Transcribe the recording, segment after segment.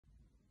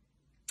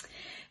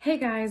Hey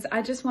guys,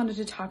 I just wanted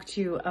to talk to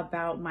you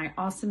about my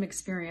awesome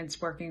experience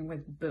working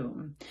with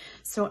Boom.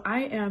 So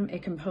I am a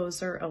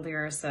composer, a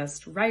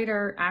lyricist,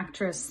 writer,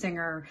 actress,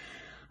 singer,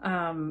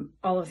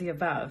 all of the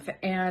above.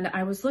 And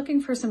I was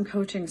looking for some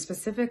coaching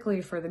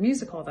specifically for the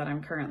musical that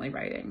I'm currently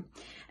writing.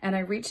 And I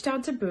reached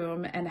out to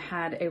Boom and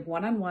had a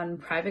one-on-one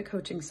private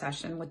coaching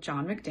session with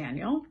John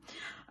McDaniel,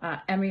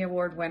 Emmy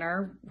Award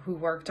winner who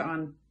worked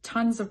on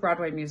tons of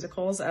Broadway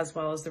musicals as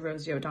well as the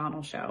Rosie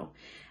O'Donnell show.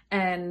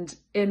 And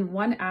in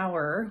 1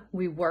 hour,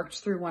 we worked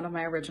through one of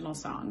my original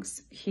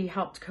songs. He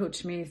helped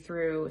coach me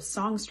through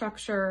song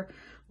structure,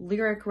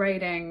 lyric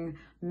writing,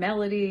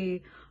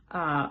 melody,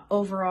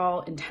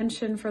 overall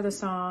intention for the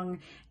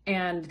song,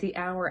 and the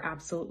hour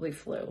absolutely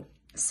flew.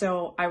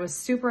 So I was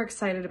super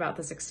excited about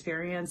this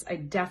experience. I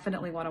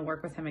definitely want to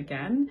work with him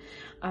again.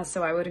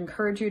 So I would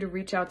encourage you to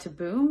reach out to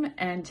Boom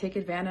and take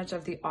advantage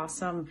of the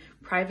awesome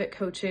private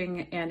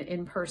coaching and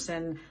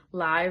in-person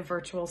live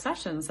virtual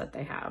sessions that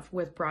they have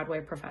with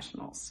Broadway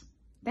professionals.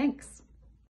 Thanks.